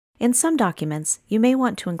In some documents, you may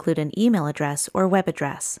want to include an email address or web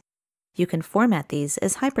address. You can format these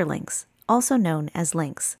as hyperlinks, also known as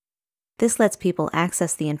links. This lets people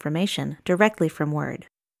access the information directly from Word.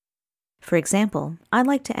 For example, I'd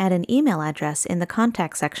like to add an email address in the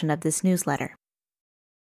contact section of this newsletter.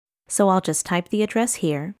 So I'll just type the address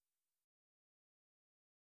here,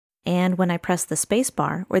 and when I press the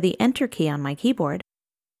spacebar or the Enter key on my keyboard,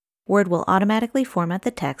 Word will automatically format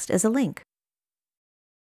the text as a link.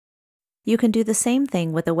 You can do the same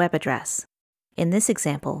thing with a web address. In this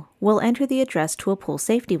example, we'll enter the address to a pool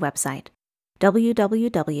safety website,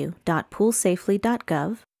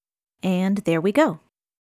 www.poolsafely.gov, and there we go.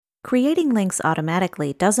 Creating links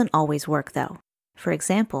automatically doesn't always work though. For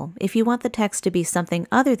example, if you want the text to be something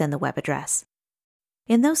other than the web address.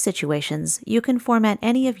 In those situations, you can format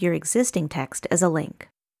any of your existing text as a link.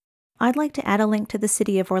 I'd like to add a link to the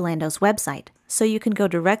City of Orlando's website, so you can go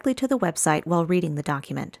directly to the website while reading the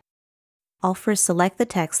document. I'll first select the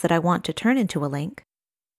text that I want to turn into a link,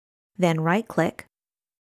 then right-click,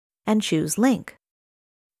 and choose Link.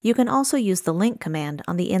 You can also use the Link command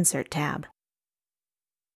on the Insert tab.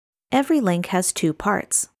 Every link has two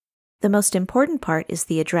parts. The most important part is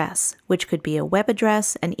the address, which could be a web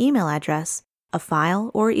address, an email address, a file,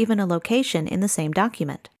 or even a location in the same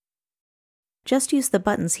document. Just use the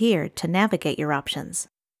buttons here to navigate your options.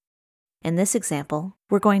 In this example,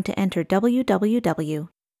 we're going to enter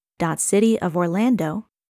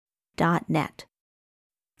www.cityoforlando.net.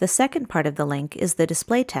 The second part of the link is the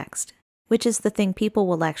display text, which is the thing people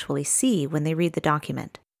will actually see when they read the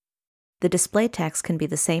document. The display text can be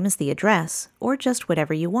the same as the address, or just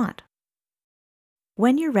whatever you want.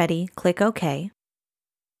 When you're ready, click OK,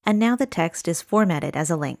 and now the text is formatted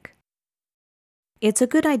as a link. It's a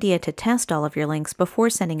good idea to test all of your links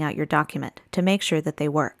before sending out your document to make sure that they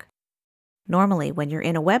work. Normally, when you're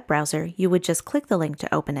in a web browser, you would just click the link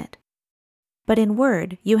to open it. But in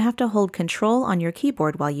Word, you have to hold Control on your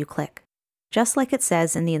keyboard while you click, just like it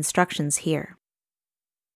says in the instructions here.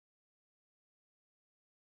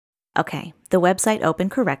 Okay, the website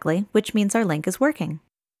opened correctly, which means our link is working.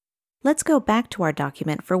 Let's go back to our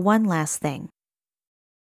document for one last thing.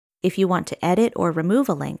 If you want to edit or remove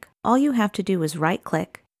a link, all you have to do is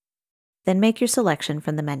right-click, then make your selection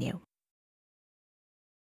from the menu.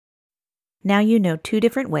 Now you know two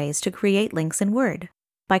different ways to create links in Word,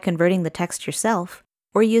 by converting the text yourself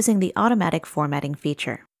or using the automatic formatting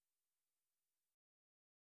feature.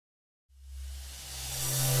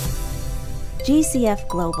 GCF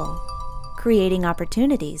Global, creating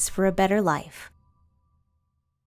opportunities for a better life.